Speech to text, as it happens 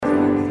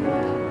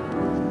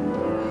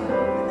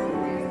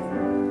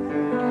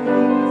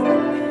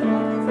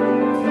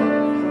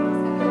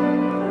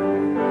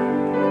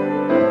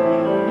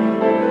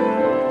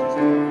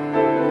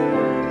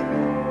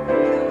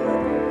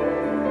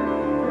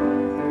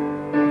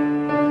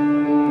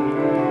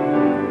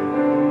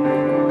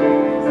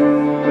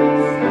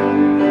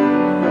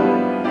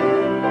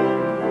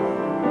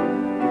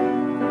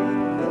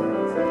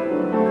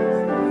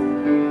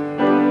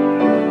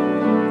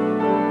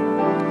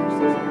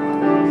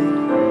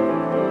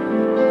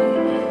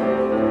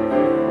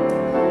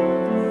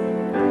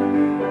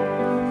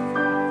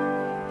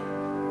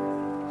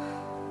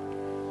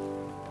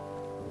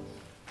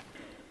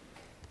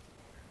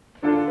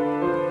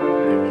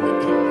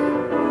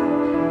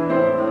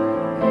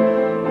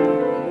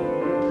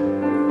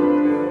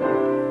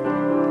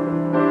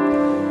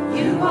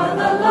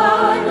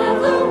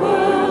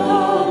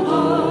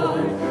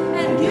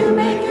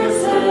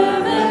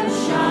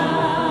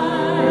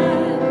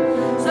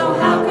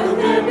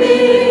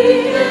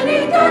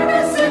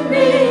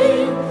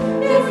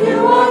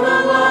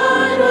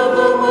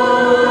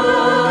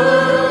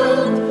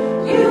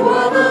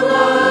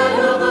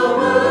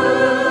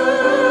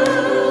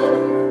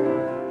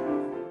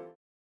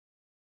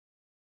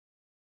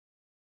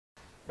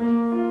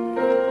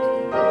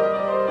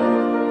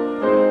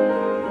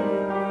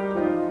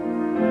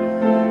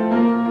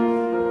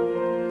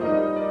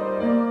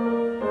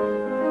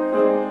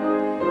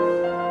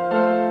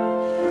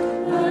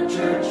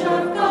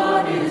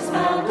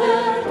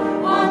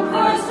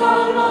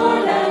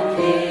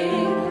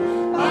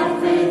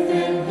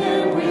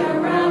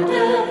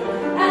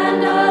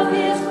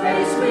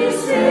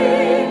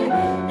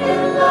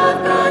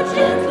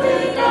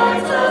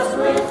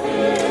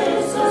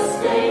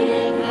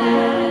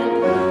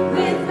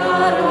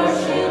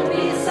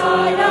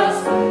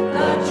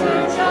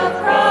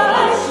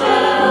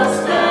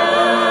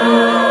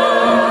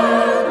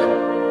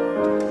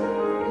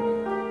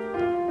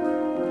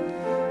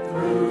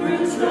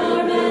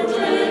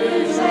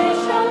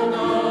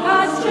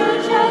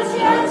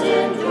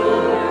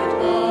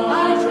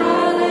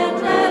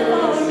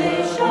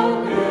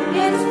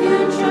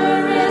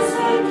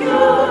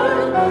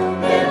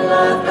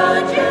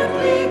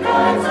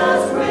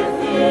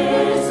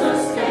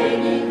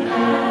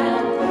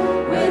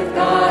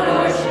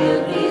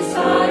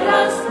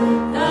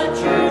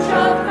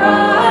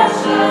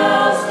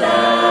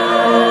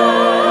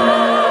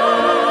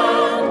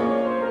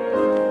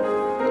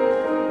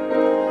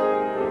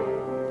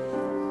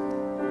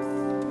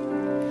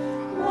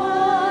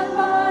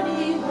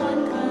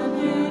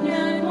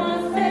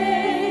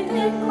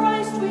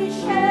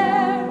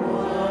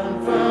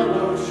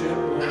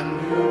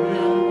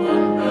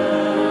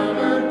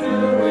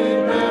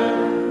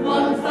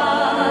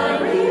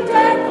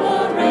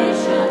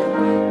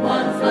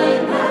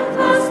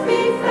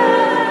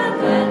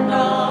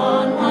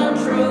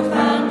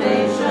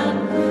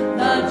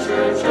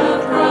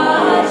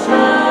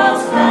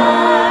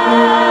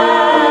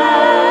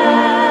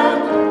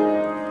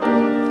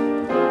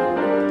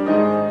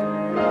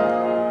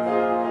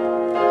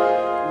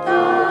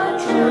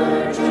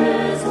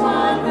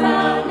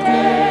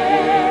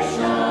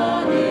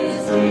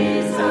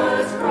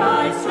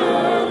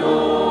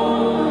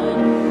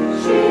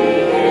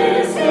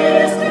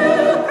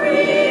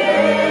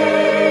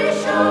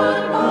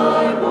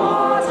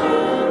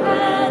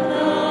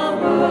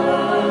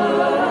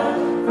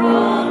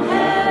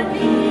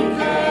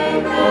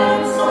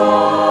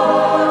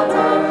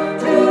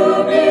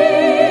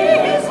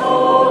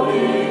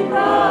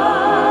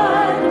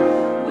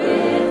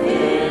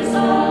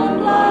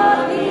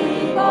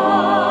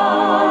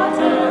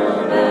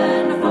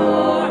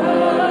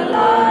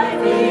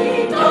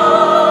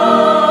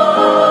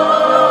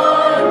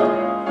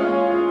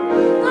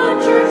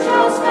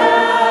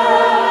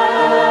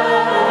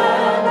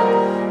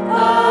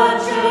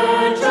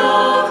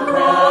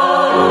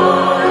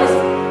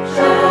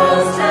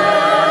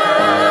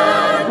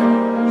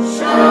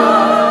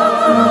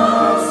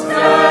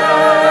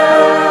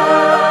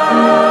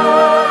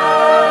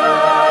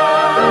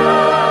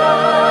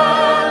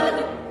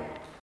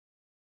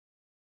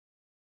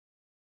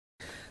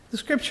The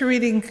scripture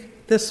reading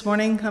this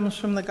morning comes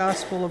from the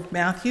Gospel of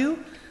Matthew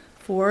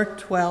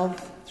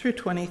 4:12 through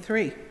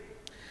 23.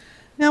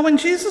 Now when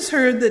Jesus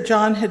heard that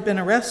John had been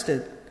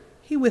arrested,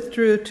 he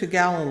withdrew to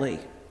Galilee.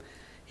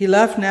 He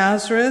left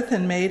Nazareth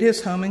and made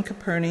his home in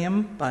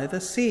Capernaum by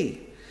the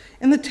sea,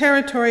 in the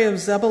territory of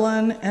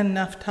Zebulun and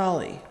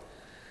Naphtali,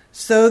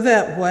 so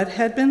that what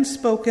had been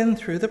spoken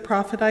through the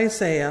prophet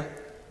Isaiah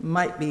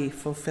might be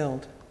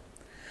fulfilled.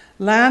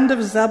 Land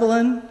of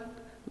Zebulun,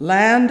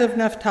 land of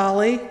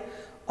Naphtali,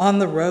 on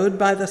the road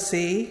by the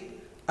sea,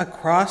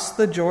 across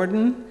the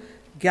Jordan,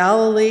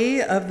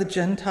 Galilee of the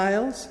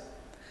Gentiles,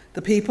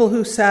 the people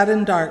who sat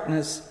in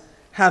darkness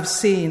have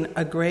seen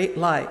a great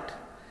light.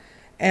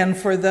 And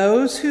for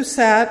those who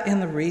sat in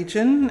the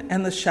region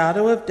and the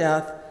shadow of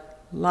death,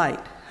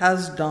 light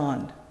has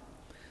dawned.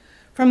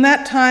 From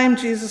that time,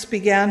 Jesus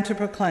began to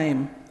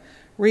proclaim,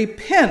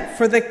 "Repent,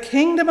 for the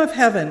kingdom of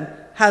heaven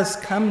has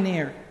come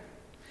near."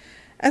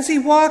 As he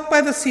walked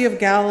by the Sea of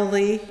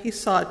Galilee, he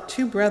saw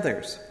two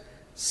brothers,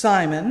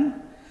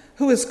 Simon,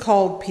 who is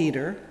called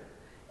Peter,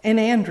 and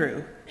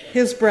Andrew,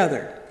 his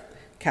brother,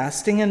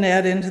 casting a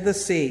net into the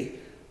sea,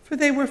 for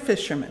they were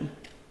fishermen.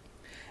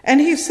 And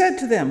he said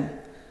to them,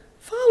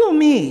 "Follow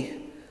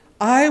me,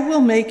 I will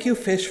make you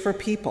fish for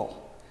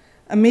people."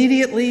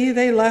 Immediately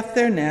they left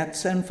their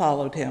nets and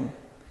followed him.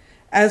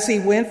 As he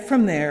went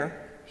from there,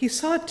 he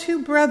saw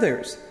two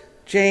brothers,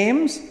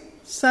 James,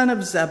 son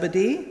of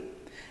Zebedee,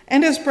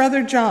 and his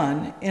brother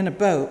John, in a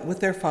boat with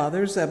their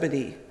father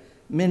Zebedee,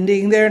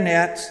 mending their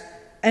nets,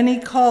 and he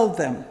called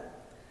them.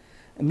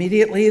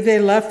 Immediately they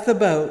left the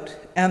boat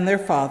and their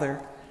father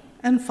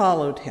and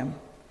followed him.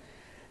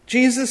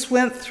 Jesus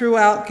went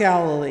throughout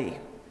Galilee,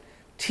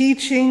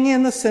 teaching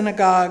in the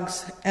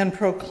synagogues and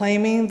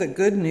proclaiming the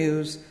good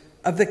news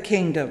of the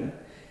kingdom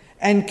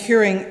and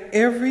curing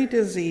every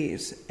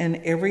disease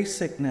and every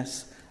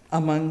sickness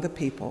among the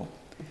people.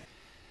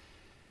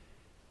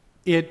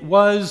 It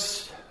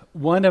was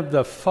one of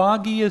the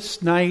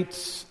foggiest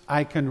nights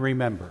I can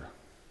remember.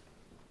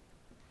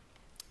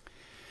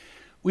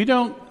 We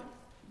don't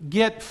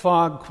get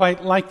fog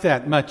quite like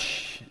that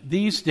much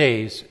these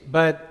days,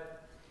 but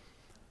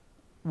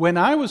When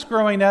I was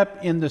growing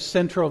up in the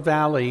Central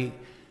Valley,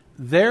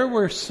 there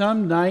were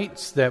some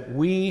nights that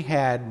we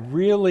had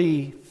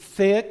really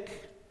thick,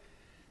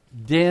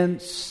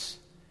 dense,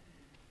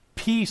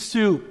 pea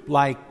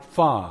soup-like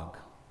fog.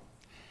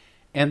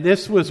 And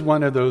this was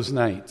one of those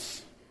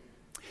nights.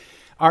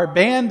 Our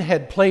band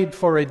had played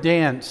for a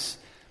dance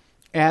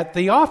at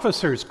the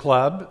Officers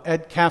Club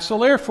at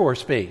Castle Air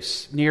Force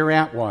Base near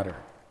Atwater.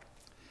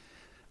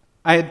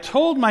 I had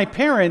told my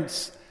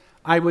parents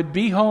I would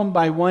be home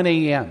by 1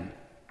 a.m.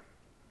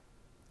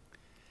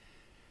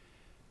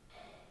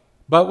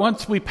 But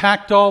once we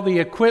packed all the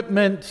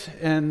equipment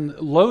and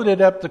loaded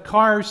up the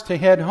cars to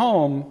head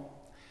home,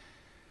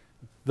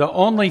 the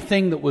only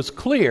thing that was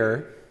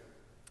clear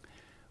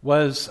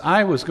was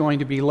I was going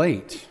to be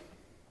late.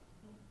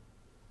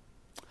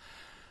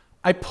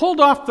 I pulled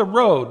off the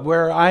road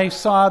where I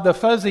saw the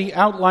fuzzy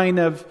outline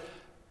of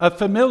a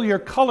familiar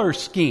color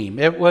scheme.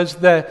 It was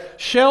the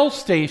Shell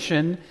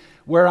station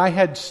where I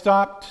had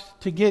stopped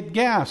to get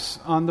gas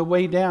on the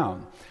way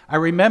down. I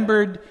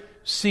remembered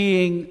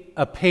seeing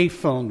a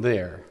payphone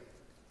there.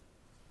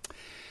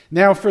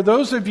 Now, for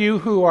those of you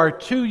who are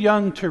too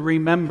young to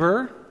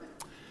remember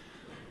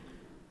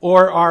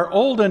or are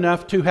old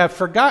enough to have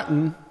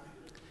forgotten,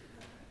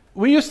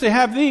 we used to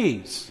have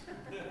these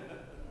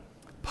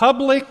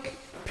public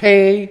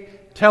pay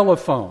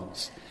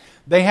telephones.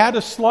 They had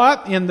a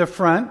slot in the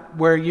front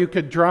where you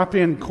could drop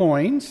in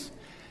coins.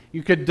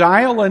 You could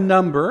dial a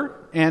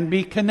number and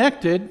be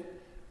connected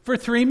for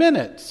 3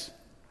 minutes.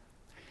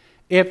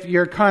 If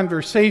your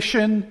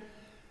conversation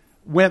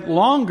went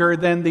longer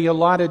than the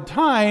allotted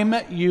time,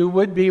 you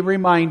would be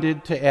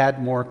reminded to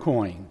add more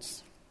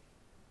coins.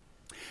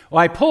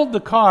 Well, I pulled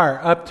the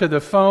car up to the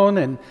phone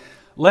and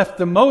left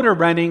the motor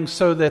running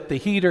so that the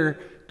heater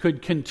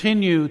could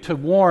continue to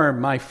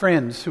warm my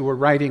friends who were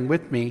riding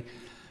with me.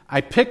 I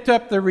picked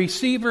up the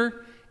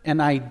receiver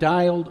and I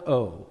dialed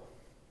O.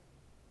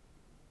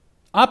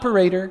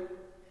 Operator.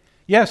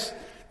 Yes,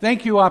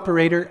 thank you,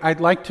 operator. I'd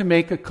like to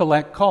make a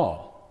collect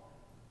call.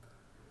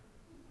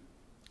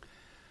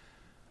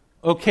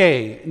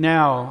 Okay,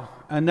 now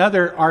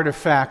another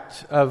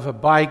artifact of a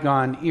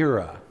bygone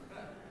era.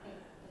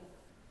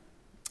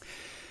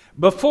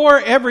 Before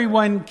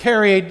everyone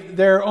carried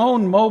their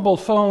own mobile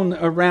phone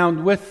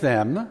around with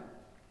them,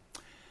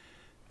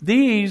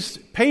 these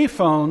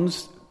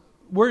payphones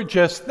were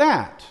just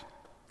that.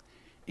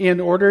 In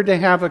order to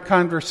have a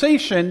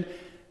conversation,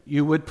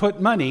 you would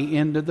put money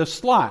into the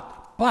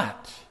slot.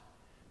 But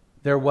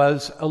there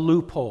was a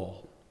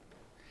loophole.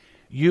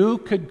 You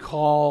could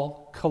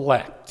call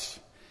collect.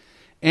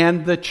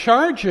 And the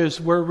charges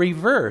were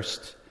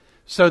reversed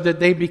so that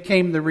they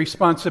became the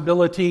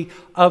responsibility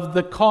of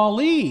the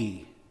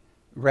callee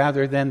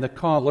rather than the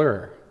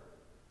caller.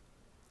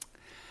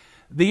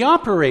 The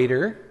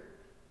operator,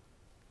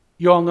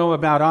 you all know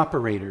about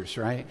operators,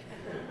 right?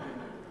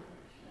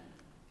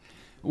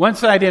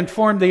 Once I'd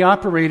informed the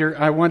operator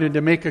I wanted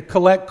to make a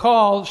collect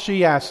call,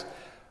 she asked,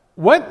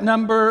 "What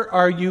number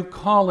are you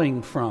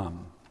calling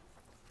from?"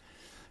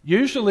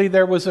 Usually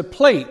there was a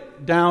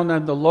plate down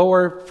on the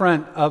lower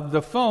front of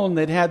the phone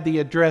that had the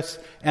address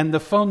and the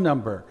phone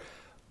number,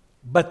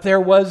 but there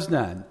was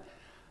none.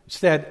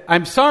 Said,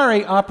 "I'm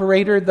sorry,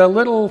 operator, the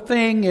little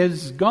thing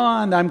is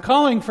gone. I'm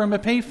calling from a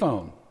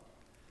payphone."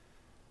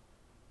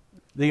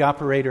 The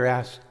operator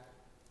asked,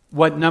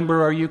 "What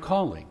number are you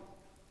calling?"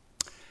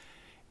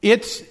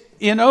 "It's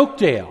in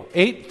Oakdale,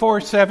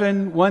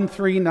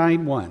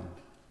 847-1391.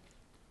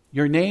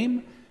 "Your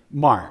name?"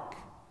 "Mark."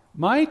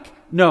 "Mike?"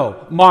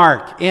 "No,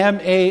 Mark,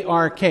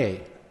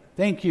 M-A-R-K.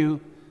 "Thank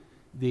you,"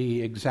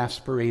 the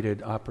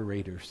exasperated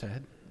operator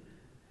said.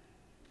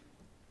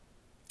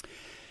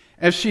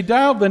 As she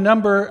dialed the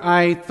number,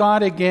 I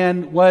thought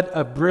again what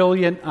a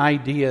brilliant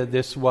idea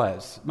this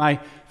was.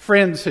 My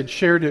friends had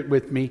shared it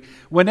with me.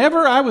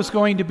 Whenever I was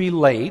going to be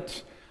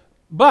late,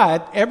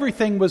 but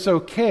everything was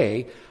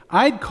okay,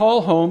 I'd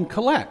call home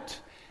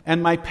collect,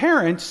 and my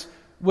parents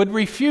would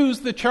refuse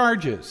the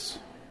charges.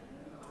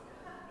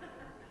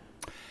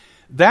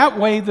 That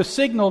way the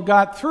signal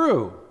got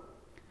through.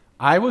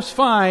 I was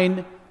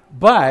fine,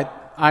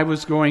 but I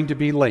was going to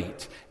be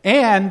late.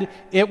 And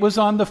it was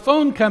on the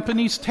phone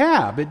company's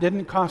tab. It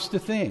didn't cost a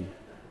thing.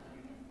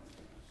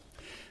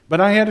 But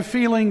I had a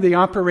feeling the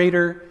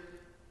operator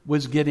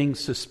was getting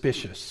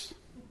suspicious.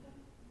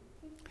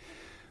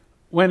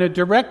 When a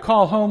direct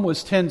call home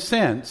was 10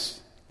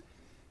 cents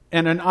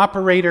and an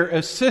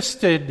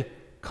operator-assisted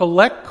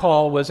collect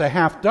call was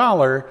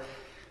 $50,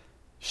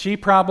 she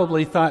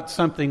probably thought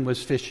something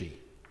was fishy.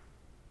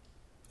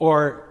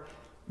 Or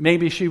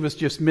maybe she was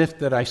just miffed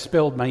that I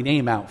spelled my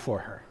name out for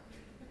her.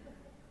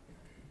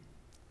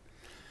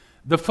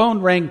 The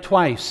phone rang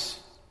twice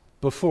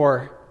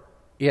before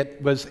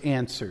it was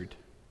answered.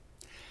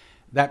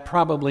 That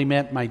probably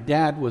meant my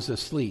dad was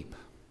asleep.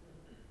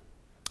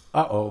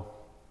 Uh-oh.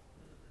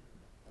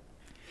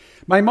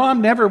 My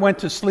mom never went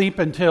to sleep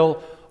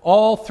until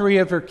all 3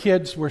 of her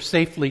kids were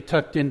safely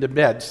tucked into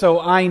bed, so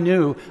I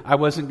knew I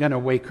wasn't going to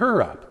wake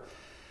her up.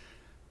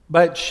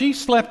 But she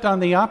slept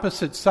on the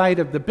opposite side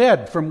of the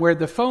bed from where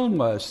the phone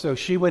was, so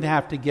she would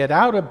have to get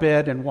out of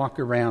bed and walk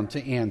around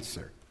to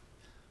answer.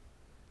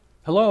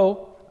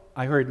 "Hello,"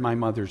 I heard my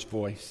mother's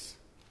voice.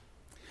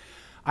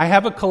 "I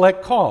have a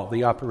collect call,"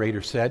 the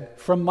operator said,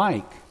 "from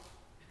Mike."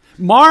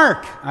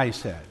 "Mark," I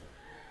said.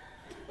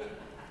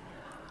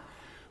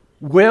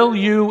 "Will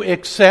you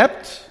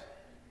accept?"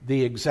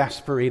 the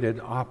exasperated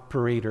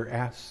operator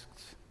asked.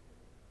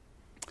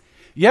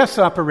 "Yes,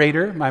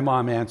 operator," my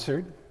mom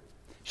answered.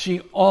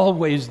 She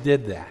always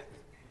did that.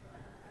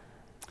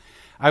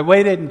 I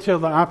waited until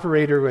the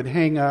operator would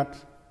hang up.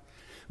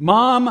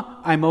 "Mom,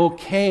 I'm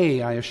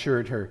okay," I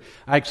assured her.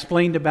 I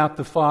explained about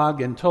the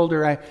fog and told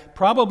her I'd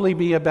probably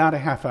be about a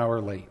half hour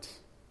late.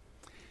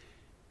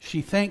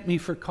 She thanked me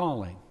for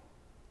calling.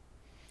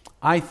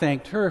 I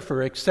thanked her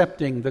for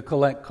accepting the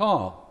collect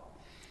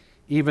call,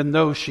 even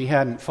though she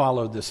hadn't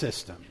followed the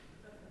system.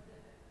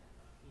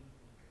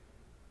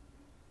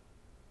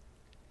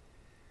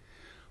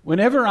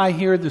 Whenever I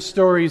hear the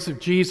stories of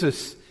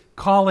Jesus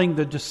calling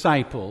the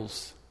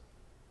disciples,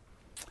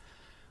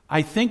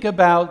 I think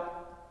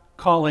about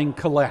calling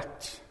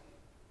collect.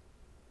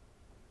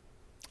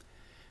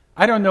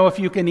 I don't know if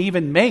you can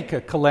even make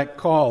a collect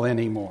call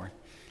anymore.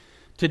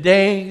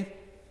 Today,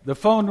 the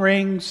phone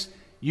rings,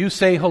 you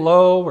say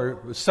hello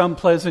or some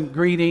pleasant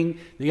greeting,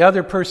 the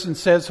other person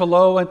says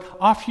hello, and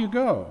off you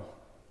go.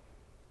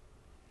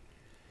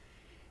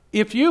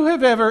 If you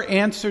have ever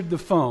answered the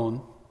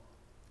phone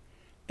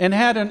and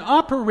had an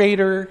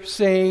operator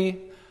say,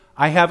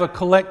 "I have a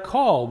collect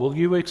call, will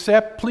you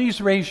accept?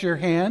 Please raise your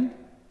hand."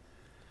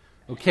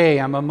 Okay,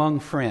 I'm among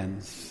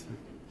friends.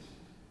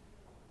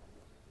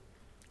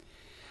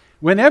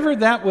 Whenever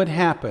that would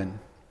happen,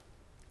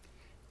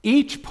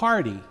 each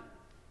party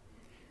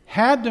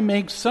had to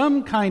make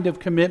some kind of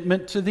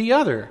commitment to the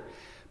other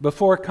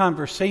before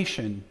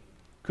conversation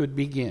could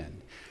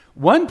begin.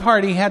 One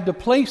party had to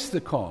place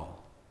the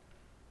call.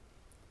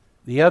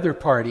 The other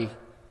party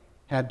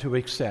had to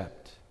accept.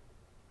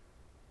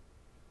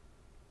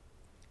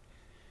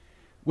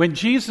 When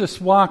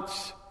Jesus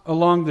walked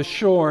along the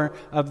shore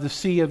of the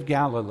Sea of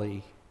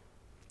Galilee,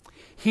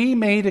 he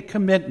made a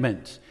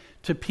commitment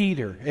to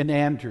Peter and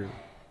Andrew,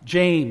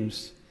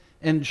 James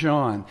and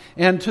John,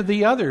 and to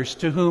the others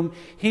to whom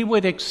he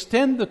would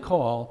extend the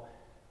call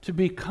to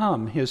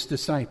become his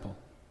disciple.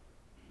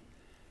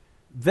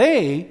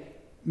 They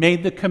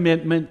made the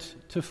commitment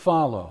to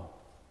follow.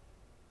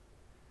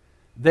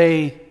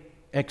 They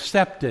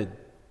accepted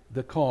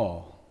the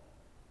call.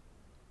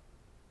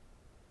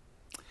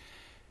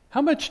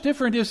 How much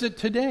different is it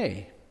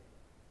today?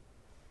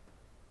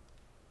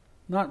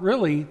 Not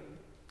really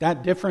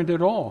that different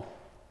at all.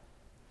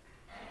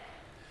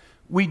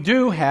 We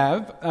do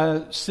have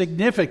a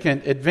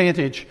significant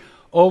advantage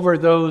over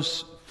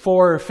those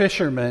 4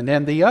 fishermen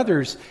and the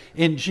others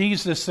in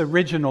Jesus'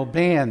 original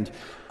band.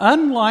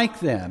 Unlike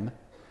them,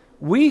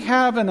 we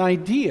have an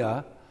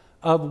idea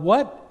of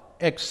what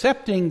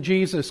accepting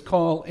Jesus'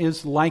 call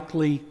is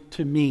likely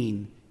to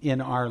mean in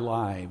our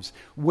lives,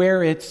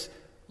 where it's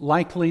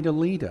likely to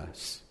lead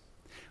us.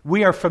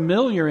 We are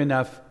familiar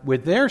enough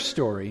with their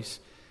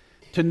stories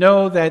to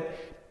know that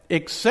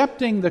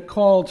accepting the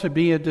call to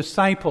be a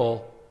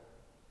disciple,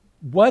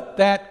 what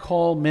that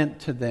call meant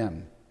to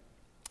them.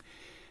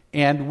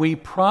 And we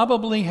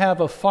probably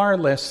have a far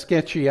less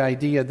sketchy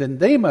idea than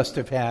they must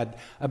have had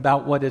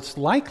about what it's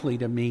likely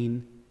to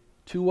mean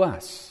to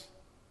us.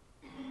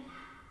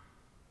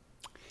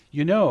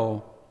 You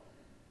know,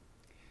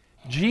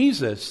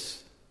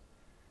 Jesus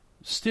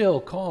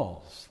still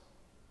calls.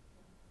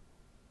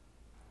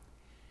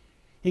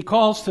 He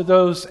calls to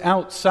those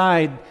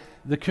outside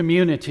the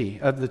community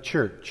of the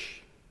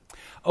church,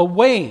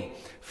 away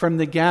from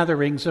the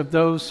gatherings of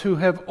those who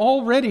have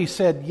already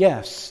said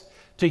yes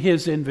to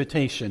his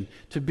invitation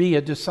to be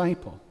a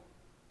disciple.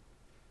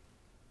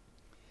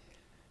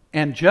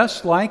 And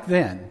just like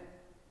then,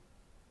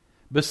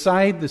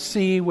 beside the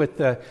sea with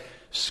the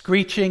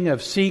screeching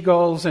of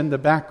seagulls in the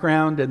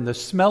background and the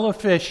smell of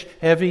fish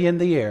heavy in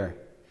the air,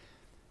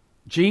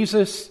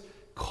 Jesus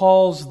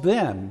calls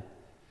them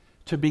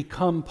to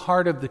become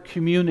part of the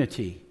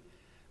community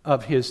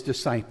of his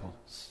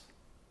disciples.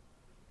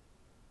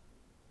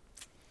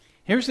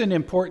 Here's an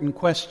important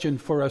question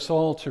for us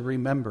all to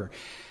remember.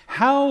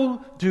 How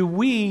do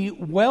we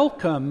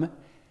welcome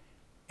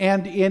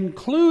and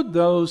include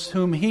those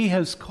whom he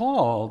has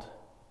called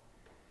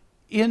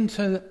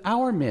into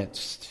our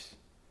midst?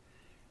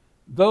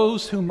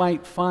 Those who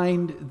might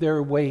find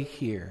their way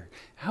here.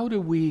 How do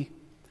we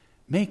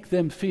make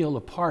them feel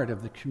a part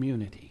of the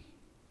community?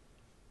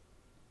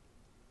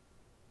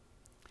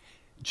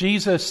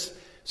 Jesus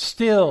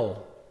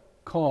still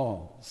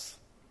calls,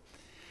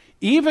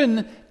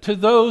 even to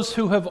those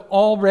who have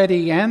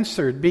already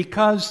answered,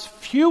 because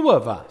few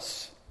of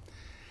us,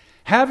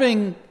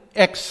 having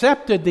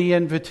accepted the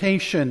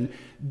invitation,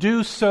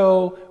 do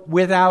so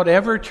without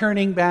ever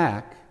turning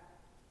back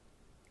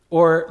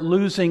or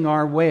losing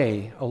our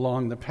way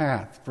along the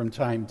path from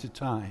time to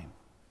time.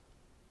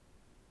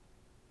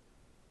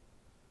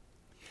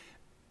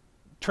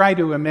 Try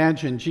to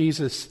imagine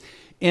Jesus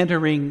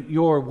entering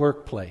your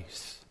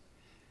workplace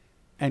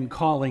and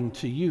calling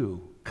to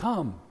you,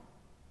 come,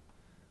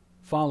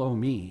 follow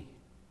me.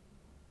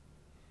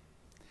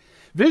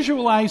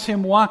 Visualize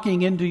him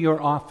walking into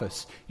your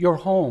office, your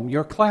home,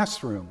 your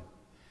classroom,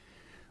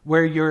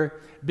 where you're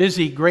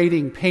busy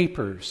grading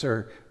papers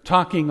or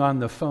talking on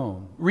the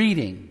phone,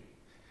 reading,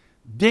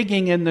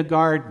 digging in the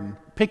garden,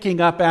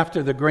 picking up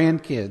after the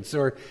grandkids,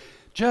 or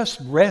just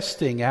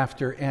resting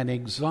after an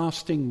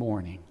exhausting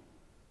morning.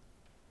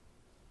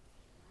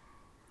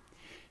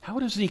 How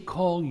does he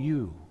call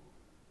you?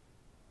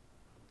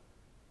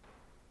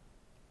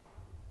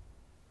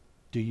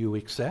 Do you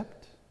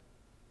accept?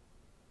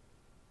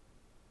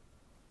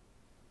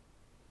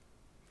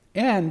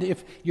 And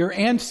if your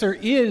answer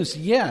is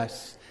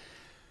yes,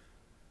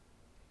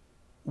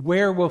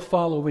 where will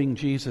following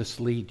Jesus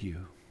lead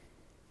you?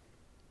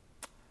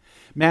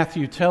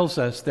 Matthew tells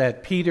us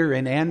that Peter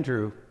and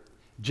Andrew,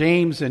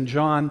 James and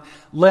John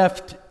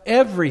left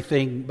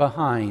everything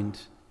behind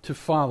to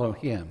follow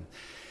him.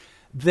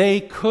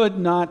 They could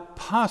not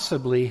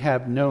possibly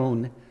have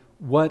known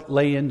what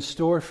lay in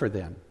store for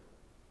them.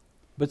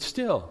 But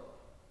still,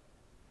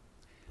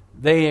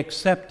 they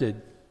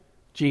accepted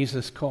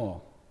Jesus'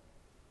 call.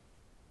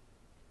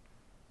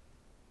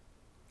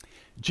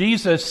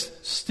 Jesus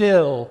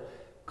still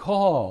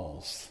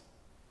calls.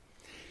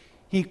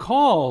 He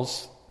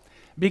calls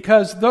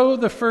because though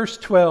the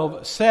first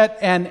 12 set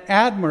an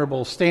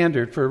admirable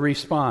standard for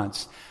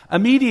response,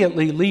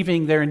 immediately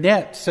leaving their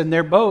nets and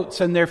their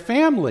boats and their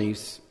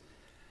families,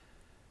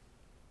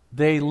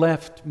 they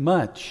left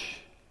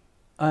much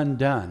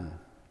undone.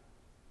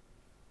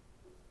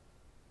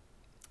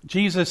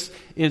 Jesus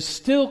is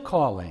still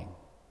calling,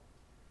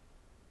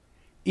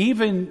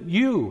 even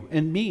you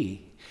and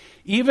me,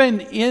 even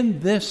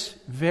in this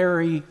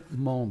very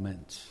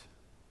moment.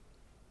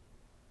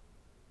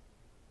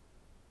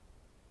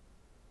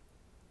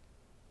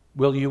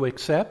 Will you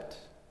accept?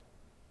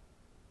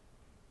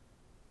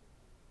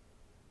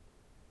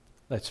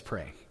 Let's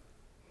pray.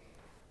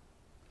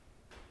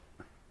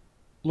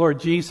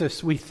 Lord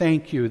Jesus, we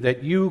thank you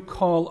that you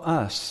call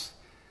us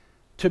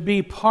to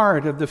be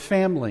part of the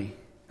family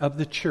of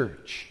the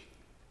church.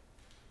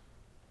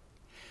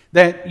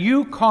 That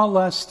you call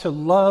us to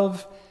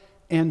love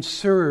and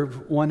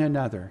serve one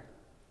another.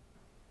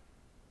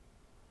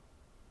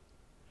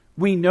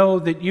 We know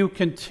that you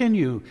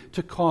continue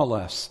to call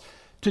us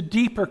to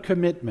deeper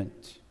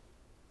commitment,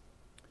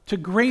 to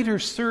greater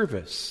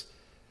service,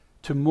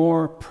 to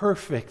more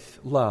perfect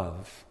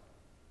love.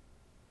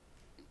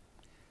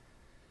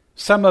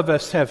 Some of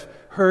us have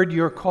heard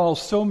your call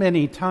so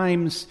many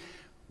times,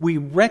 we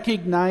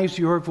recognize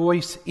your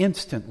voice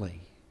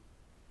instantly.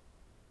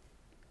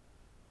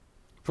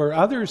 For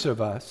others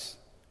of us,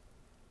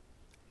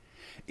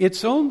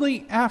 it's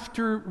only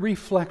after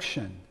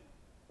reflection,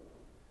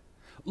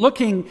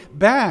 looking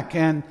back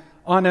and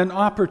on an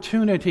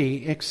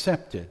opportunity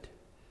accepted,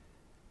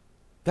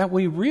 that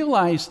we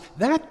realize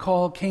that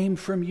call came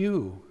from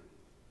you.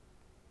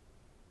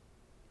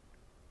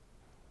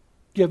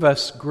 Give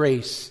us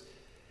grace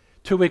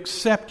to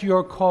accept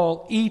your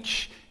call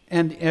each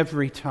and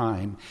every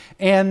time,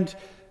 and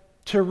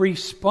to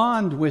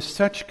respond with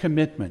such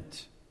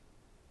commitment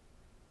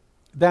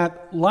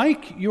that,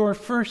 like your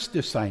first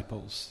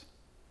disciples,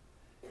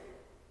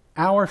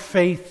 our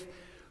faith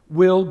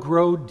will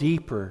grow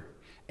deeper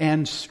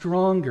and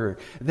stronger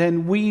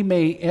than we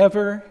may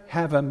ever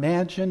have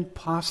imagined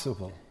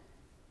possible.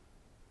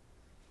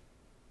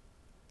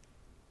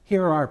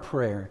 Hear our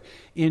prayer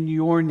in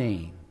your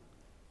name.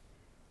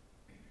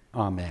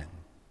 Amen.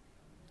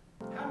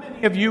 How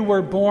many of you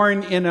were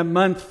born in a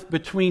month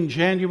between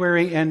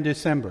January and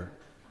December?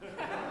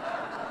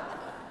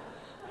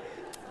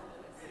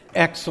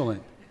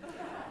 Excellent.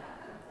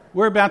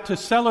 We're about to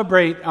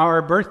celebrate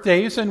our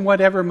birthdays in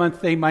whatever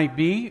month they might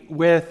be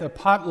with a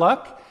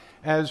potluck.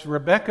 As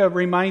Rebecca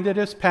reminded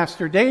us,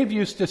 Pastor Dave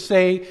used to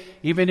say,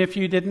 even if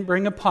you didn't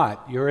bring a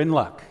pot, you're in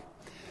luck.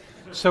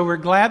 So we're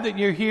glad that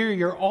you're here.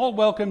 You're all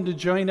welcome to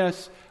join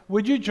us.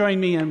 Would you join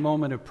me in a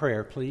moment of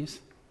prayer, please?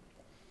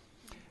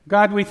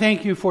 God, we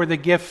thank you for the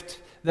gift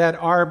that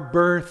our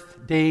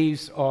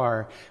birthdays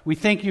are. We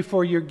thank you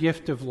for your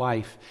gift of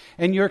life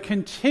and your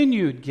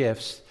continued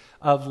gifts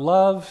of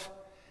love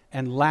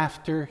and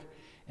laughter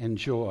and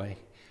joy.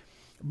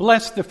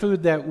 Bless the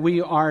food that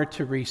we are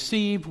to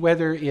receive,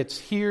 whether it's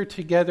here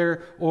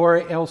together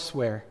or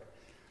elsewhere.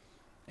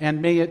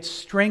 And may it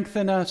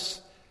strengthen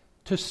us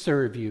to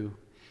serve you,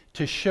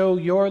 to show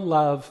your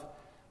love,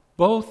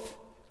 both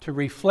to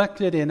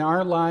reflect it in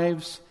our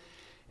lives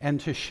and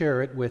to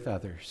share it with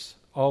others.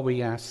 All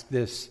we ask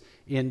this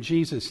in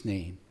Jesus'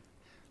 name.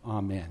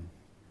 Amen.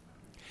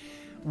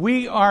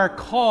 We are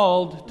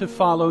called to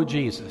follow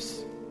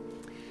Jesus.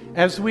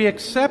 As we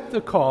accept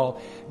the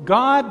call,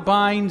 God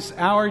binds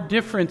our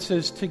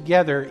differences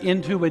together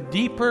into a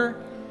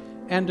deeper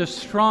and a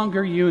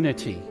stronger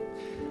unity.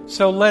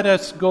 So let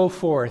us go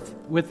forth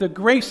with the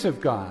grace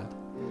of God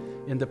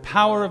in the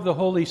power of the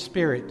Holy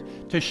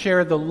Spirit to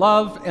share the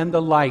love and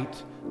the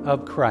light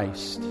of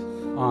Christ.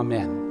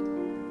 Amen.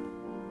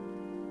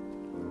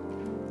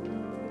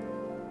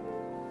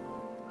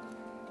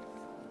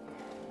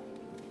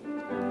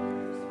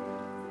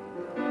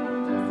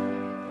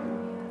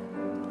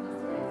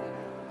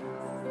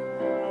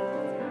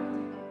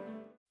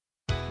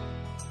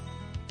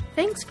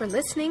 Thanks for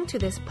listening to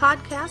this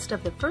podcast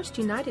of the First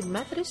United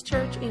Methodist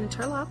Church in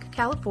Turlock,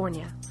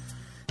 California.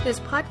 This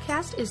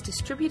podcast is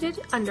distributed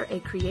under a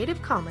Creative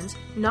Commons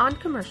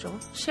non-commercial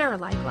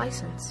share-alike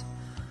license.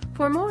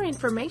 For more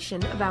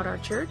information about our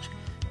church,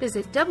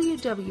 visit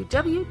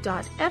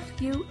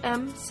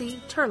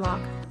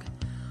www.fumcturlock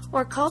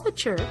or call the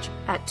church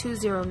at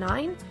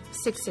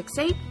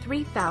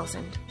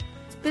 209-668-3000.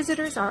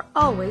 Visitors are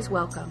always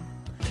welcome.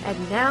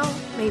 And now,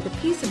 may the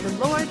peace of the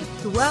Lord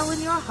dwell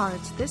in your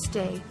hearts this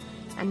day,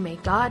 and may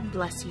God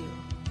bless you.